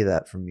interesting to hear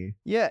that from you.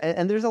 Yeah,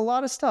 and there's a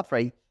lot of stuff,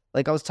 right?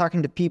 Like, I was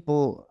talking to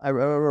people, I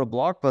wrote a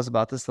blog post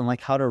about this, and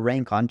like how to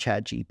rank on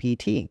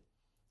ChatGPT.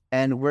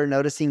 And we're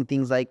noticing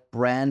things like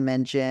brand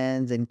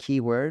mentions and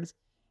keywords.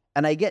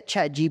 And I get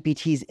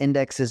ChatGPT's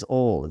index is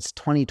old. It's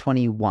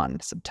 2021,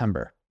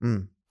 September.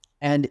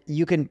 And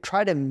you can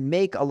try to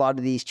make a lot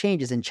of these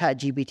changes. And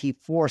ChatGPT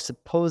 4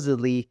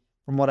 supposedly,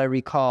 from what I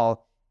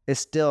recall, is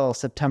still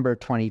September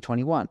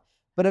 2021.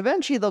 But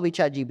eventually there'll be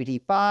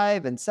ChatGPT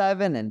 5 and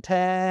 7 and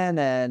 10,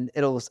 and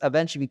it'll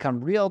eventually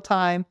become real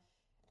time.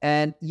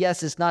 And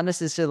yes, it's not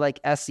necessarily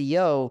like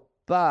SEO,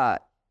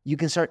 but you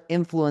can start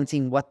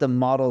influencing what the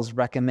models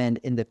recommend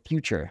in the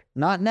future.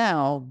 Not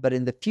now, but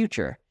in the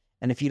future.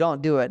 And if you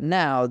don't do it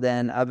now,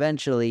 then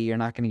eventually you're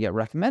not going to get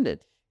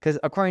recommended. Because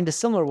according to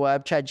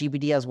SimilarWeb,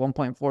 ChatGPT has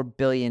 1.4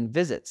 billion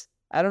visits.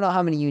 I don't know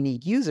how many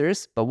unique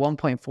users, but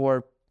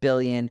 1.4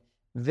 billion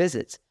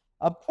visits.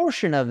 A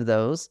portion of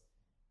those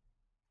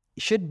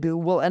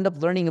will end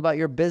up learning about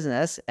your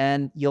business,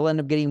 and you'll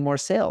end up getting more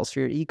sales for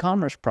your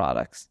e-commerce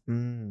products.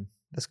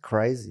 That's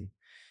crazy.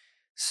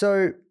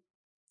 So,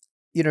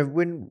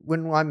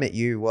 when I met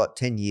you,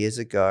 10 years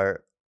ago,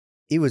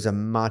 it was a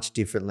much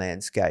different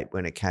landscape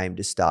when it came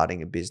to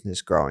starting a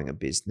business, growing a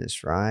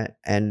business, right?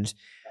 And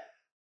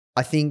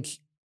I think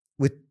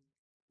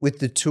with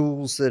the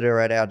tools that are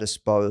at our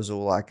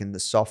disposal, like in the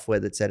software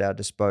that's at our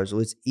disposal,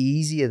 it's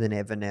easier than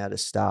ever now to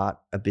start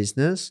a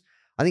business.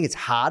 I think it's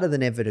harder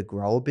than ever to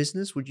grow a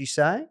business, would you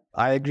say?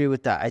 I agree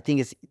with that. I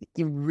think it's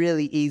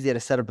really easy to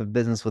set up a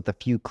business with a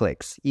few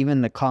clicks.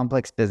 Even the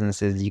complex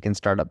businesses, you can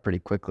start up pretty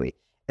quickly.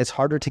 It's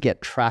harder to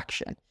get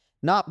traction.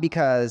 Not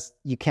because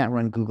you can't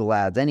run Google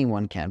ads,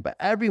 anyone can, but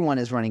everyone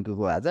is running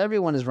Google ads.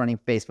 Everyone is running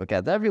Facebook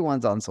ads.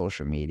 Everyone's on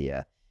social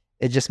media.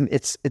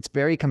 It's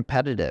very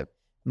competitive.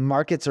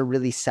 Markets are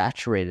really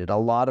saturated. A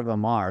lot of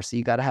them are. So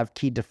you got to have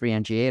key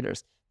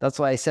differentiators. That's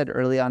why I said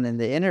early on in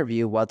the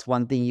interview, what's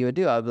one thing you would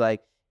do? I'd be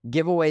like,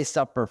 give away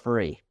stuff for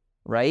free,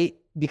 right?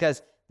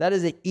 Because that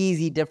is an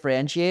easy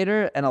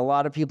differentiator, and a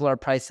lot of people are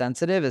price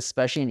sensitive,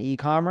 especially in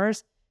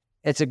e-commerce.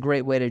 It's a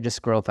great way to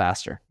just grow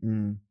faster.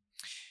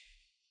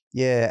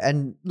 Yeah,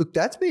 and look,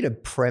 that's been a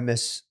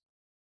premise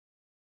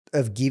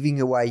of giving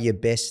away your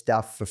best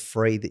stuff for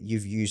free that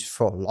you've used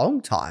for a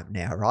long time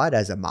now, right?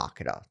 As a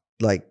marketer,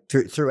 like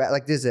throughout,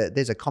 like there's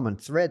a common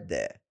thread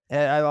there.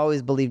 I've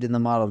always believed in the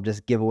model of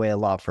just give away a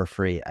lot for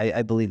free.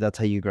 I believe that's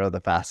how you grow the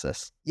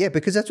fastest. Yeah,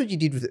 because that's what you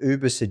did with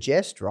Uber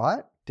Suggest,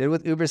 right? Did it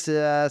with Uber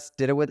Suggest,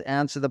 did it with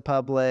Answer the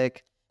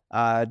Public,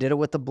 did it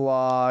with the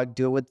blog,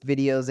 do it with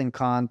videos and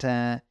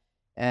content.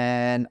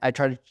 And I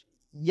tried to,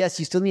 yes,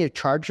 you still need to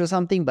charge for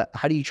something, but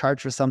how do you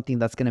charge for something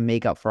that's going to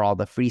make up for all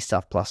the free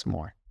stuff plus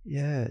more?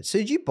 Yeah. So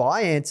did you buy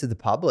Answer the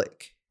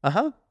Public?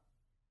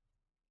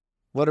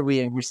 What are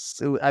we?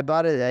 I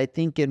bought it, I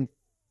think, in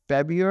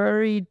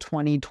February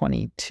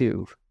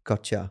 2022.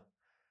 Gotcha.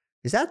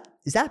 Is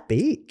that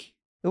big?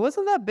 It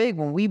wasn't that big.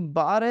 When we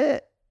bought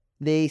it,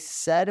 they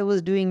said it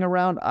was doing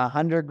around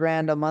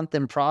 $100,000 a month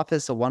in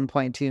profits, so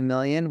 1.2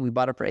 million. We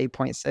bought it for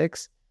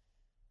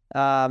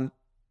 8.6.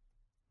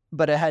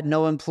 But it had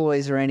no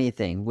employees or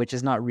anything, which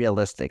is not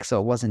realistic.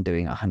 So it wasn't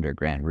doing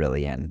 $100,000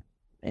 really in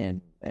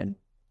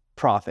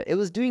profit. It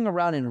was doing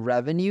around in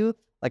revenue,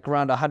 like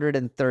around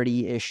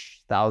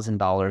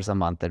 $130,000 a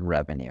month in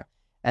revenue.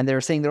 And they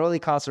were saying their only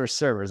costs are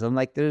servers. I'm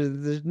like,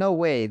 there's no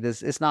way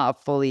it's not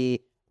a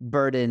fully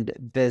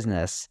burdened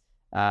business,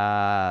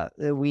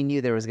 we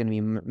knew there was going to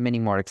be many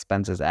more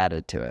expenses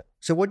added to it.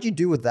 So what did you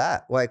do with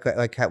that? Like,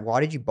 why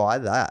did you buy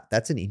that?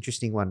 That's an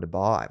interesting one to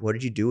buy. What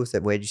did you do with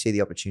it? Where did you see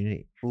the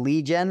opportunity?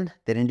 Lead gen,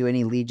 they didn't do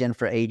any lead gen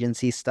for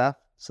agency stuff.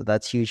 So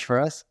that's huge for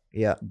us.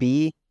 Yeah.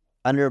 B,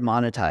 under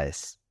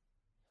monetize.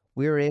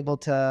 We were able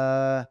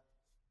to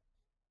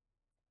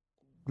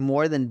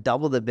more than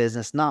double the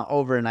business, not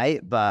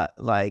overnight, but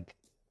like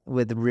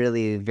with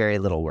really very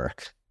little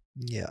work.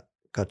 Yeah.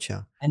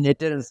 Gotcha. And it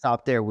didn't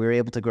stop there. We were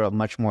able to grow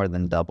much more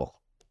than double.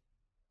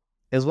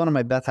 It was one of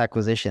my best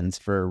acquisitions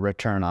for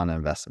return on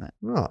investment.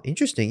 Oh,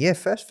 interesting. Yeah.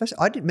 First,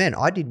 I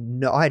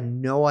had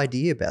no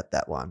idea about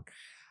that one.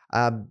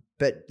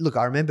 But look,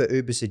 I remember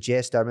Uber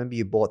Suggest. I remember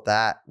you bought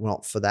that,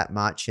 not for that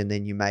much, and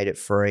then you made it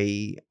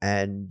free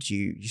and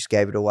you just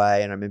gave it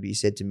away. And I remember you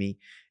said to me,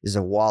 this is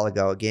a while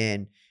ago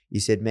again, you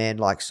said, man,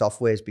 like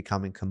software is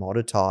becoming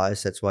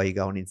commoditized. That's why you're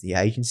going into the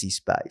agency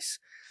space.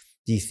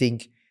 Do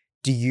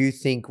you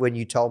think when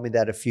you told me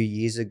that a few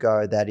years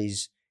ago, that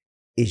is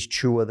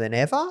truer than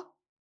ever?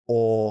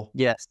 Or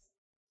yes.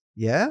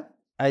 Yeah?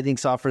 I think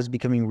software is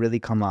becoming really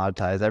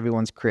commoditized.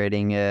 Everyone's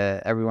creating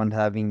it. Everyone's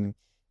having,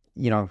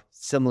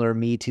 similar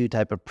Me Too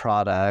type of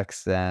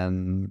products,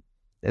 and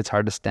it's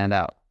hard to stand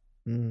out.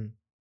 Mm.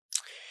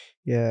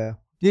 Yeah.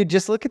 Dude,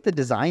 just look at the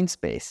design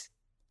space,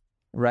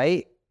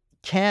 right?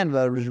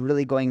 Canva was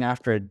really going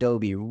after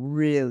Adobe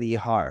really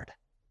hard,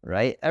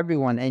 right?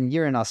 Everyone, and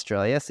you're in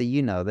Australia, so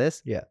you know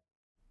this. Yeah.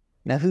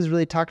 Now, who's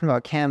really talking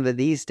about Canva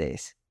these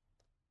days?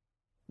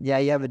 Yeah,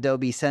 you have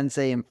Adobe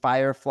Sensei and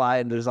Firefly,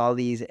 and there's all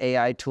these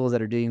AI tools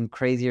that are doing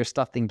crazier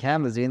stuff than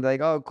Canva's doing. They're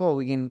like, oh, cool,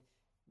 we don't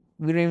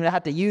even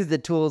have to use the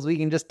tools. We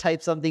can just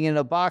type something in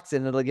a box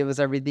and it'll give us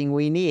everything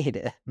we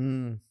need.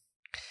 Mm.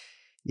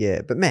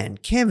 Yeah, but man,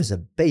 Canva's a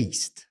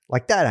beast.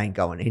 Like that ain't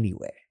going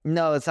anywhere.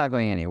 No, it's not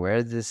going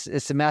anywhere.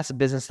 It's a massive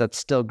business that's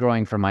still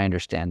growing from my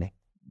understanding.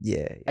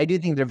 Yeah. I do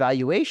think their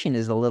valuation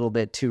is a little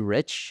bit too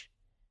rich,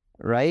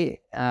 right?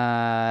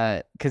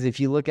 Because if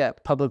you look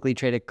at publicly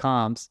traded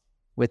comps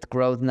with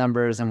growth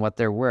numbers and what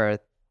they're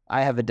worth,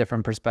 I have a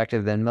different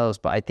perspective than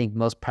most, but I think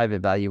most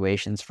private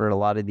valuations for a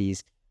lot of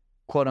these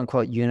quote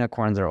unquote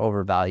unicorns are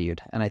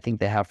overvalued. And I think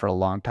they have for a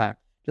long time.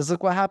 Just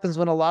look what happens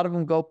when a lot of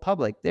them go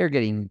public. They're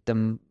getting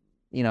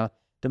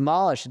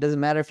demolished. It doesn't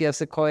matter if you have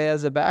Sequoia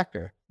as a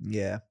backer.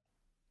 Yeah.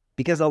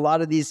 Because a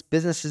lot of these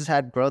businesses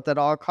had growth at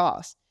all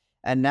costs.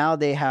 And now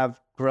they have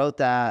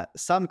growth at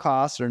some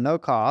cost or no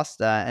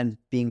cost and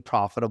being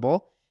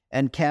profitable.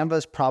 And Canva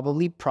is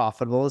probably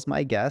profitable is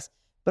my guess.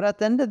 But at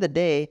the end of the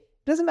day,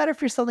 it doesn't matter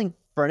if you're selling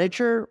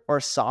furniture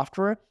or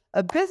software.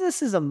 A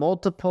business is a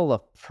multiple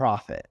of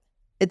profit.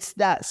 It's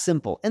that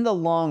simple in the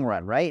long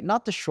run, right?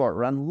 Not the short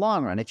run,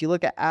 long run. If you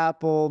look at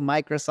Apple,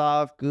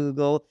 Microsoft,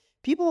 Google,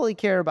 people only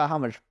care about how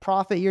much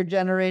profit you're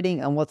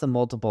generating and what's a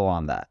multiple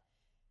on that.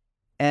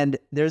 And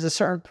there's a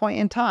certain point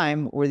in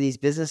time where these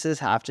businesses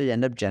have to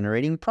end up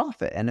generating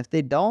profit. And if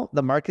they don't,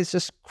 the markets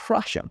just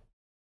crush them.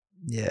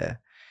 Yeah.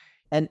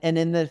 And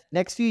in the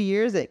next few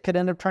years, it could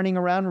end up turning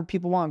around where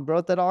people want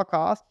growth at all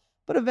costs.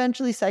 But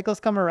eventually cycles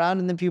come around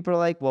and then people are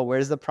like, well,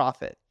 where's the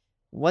profit?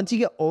 Once you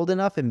get old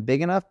enough and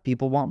big enough,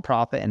 people want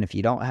profit. And if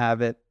you don't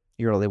have it,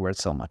 you're only worth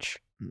so much.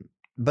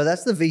 But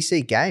that's the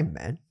VC game,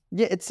 man.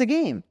 Yeah, it's a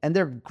game. And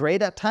they're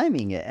great at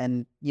timing it.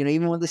 And,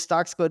 even when the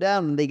stocks go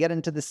down and they get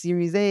into the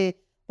Series A,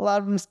 a lot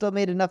of them still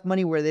made enough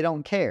money where they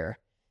don't care.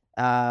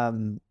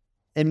 And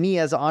me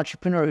as an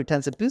entrepreneur who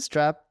tends to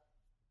bootstrap,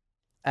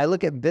 I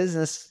look at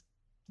business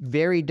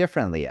very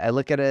differently. I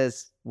look at it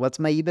as what's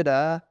my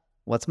EBITDA,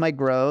 what's my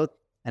growth,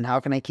 and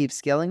how can I keep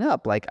scaling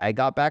up? Like I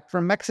got back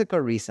from Mexico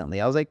recently.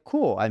 I was like,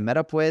 cool. I met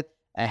up with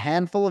a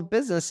handful of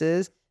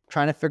businesses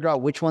trying to figure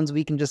out which ones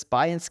we can just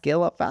buy and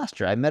scale up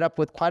faster. I met up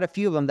with quite a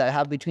few of them that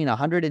have between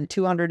 100 and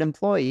 200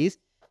 employees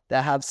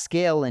that have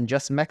scale in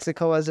just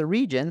Mexico as a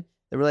region.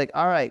 They were like,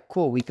 all right,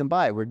 cool, we can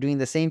buy. We're doing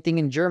the same thing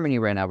in Germany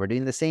right now. We're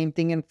doing the same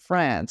thing in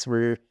France.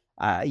 We're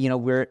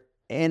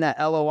in a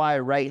LOI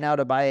right now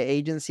to buy an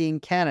agency in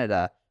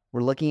Canada.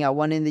 We're looking at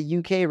one in the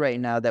UK right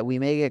now that we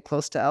may get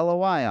close to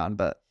LOI on.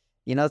 But,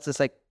 it's just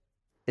like,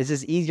 it's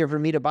just easier for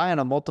me to buy on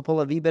a multiple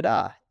of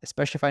EBITDA,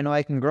 especially if I know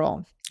I can grow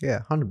them.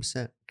 Yeah,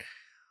 100%.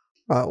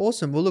 All right,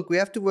 awesome. Well, look, we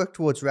have to work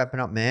towards wrapping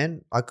up,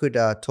 man. I could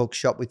talk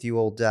shop with you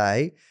all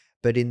day,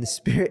 but in the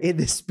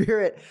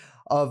spirit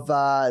of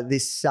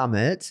this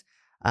summit,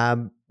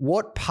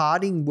 what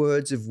parting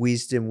words of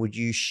wisdom would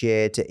you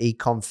share to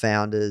e-com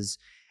founders,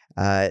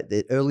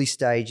 the early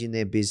stage in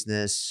their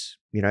business,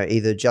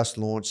 either just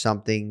launched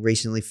something,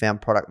 recently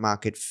found product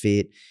market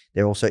fit,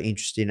 they're also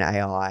interested in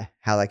AI,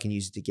 how they can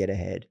use it to get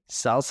ahead?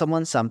 Sell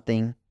someone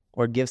something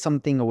or give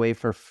something away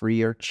for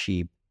free or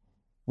cheap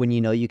when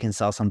you can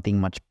sell something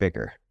much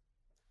bigger,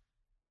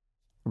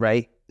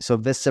 right? So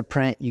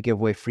Vistaprint, you give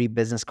away free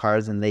business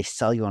cards and they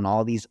sell you on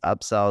all these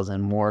upsells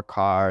and more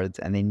cards,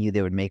 and they knew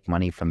they would make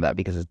money from that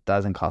because it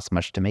doesn't cost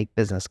much to make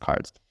business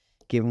cards.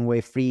 Giving away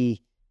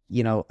free,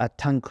 a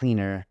tongue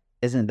cleaner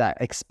isn't that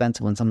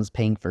expensive when someone's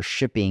paying for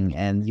shipping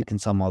and you can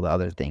sell them all the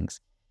other things.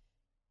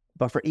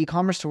 But for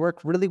e-commerce to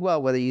work really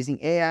well, whether using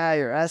AI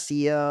or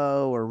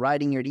SEO or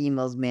writing your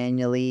emails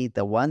manually,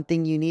 the one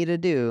thing you need to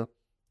do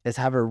is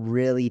have a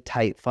really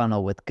tight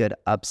funnel with good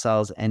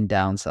upsells and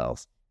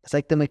downsells. It's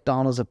like the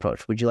McDonald's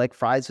approach. Would you like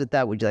fries with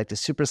that? Would you like to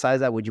supersize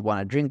that? Would you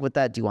want a drink with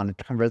that? Do you want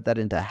to convert that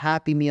into a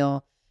Happy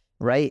Meal,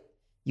 right?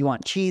 You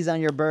want cheese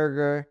on your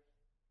burger.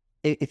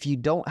 If you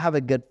don't have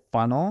a good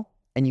funnel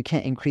and you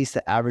can't increase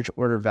the average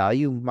order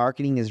value,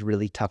 marketing is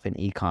really tough in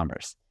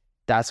e-commerce.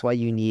 That's why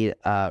you need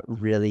a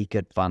really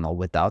good funnel.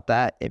 Without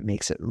that, it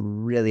makes it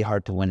really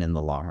hard to win in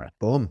the long run.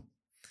 Boom.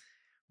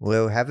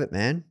 We'll have it,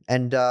 man.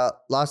 And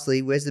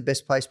lastly, where's the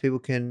best place people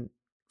can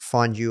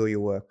find you or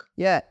your work?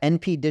 Yeah,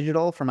 NP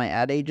Digital for my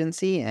ad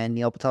agency and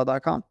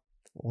neilpatel.com.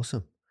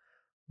 Awesome.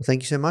 Well,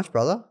 thank you so much,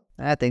 brother.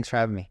 Thanks for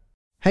having me.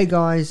 Hey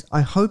guys,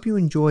 I hope you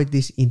enjoyed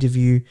this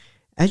interview.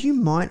 As you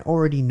might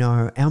already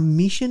know, our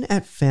mission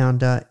at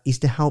Founder is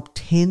to help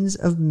tens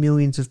of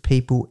millions of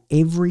people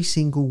every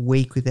single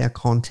week with our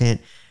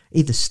content,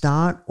 either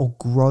start or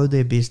grow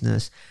their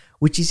business,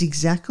 which is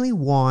exactly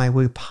why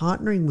we're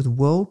partnering with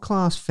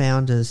world-class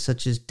founders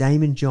such as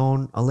Damon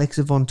John,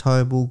 Alexa Von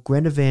Tobel,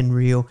 Greta Van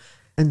Riel,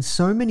 and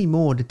so many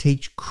more to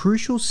teach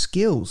crucial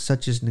skills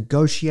such as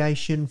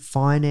negotiation,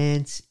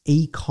 finance,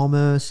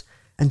 e-commerce,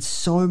 and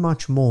so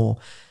much more.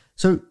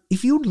 So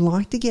if you'd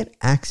like to get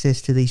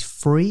access to these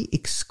free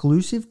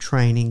exclusive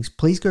trainings,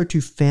 please go to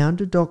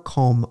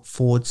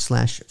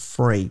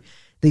founder.com/free.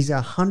 These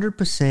are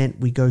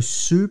 100%. We go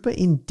super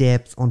in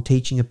depth on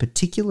teaching a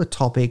particular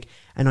topic,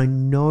 and I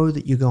know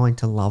that you're going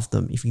to love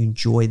them if you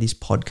enjoy this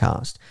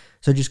podcast.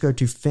 So just go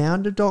to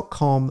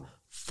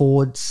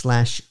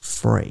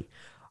founder.com/free.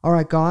 All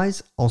right,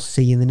 guys, I'll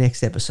see you in the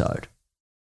next episode.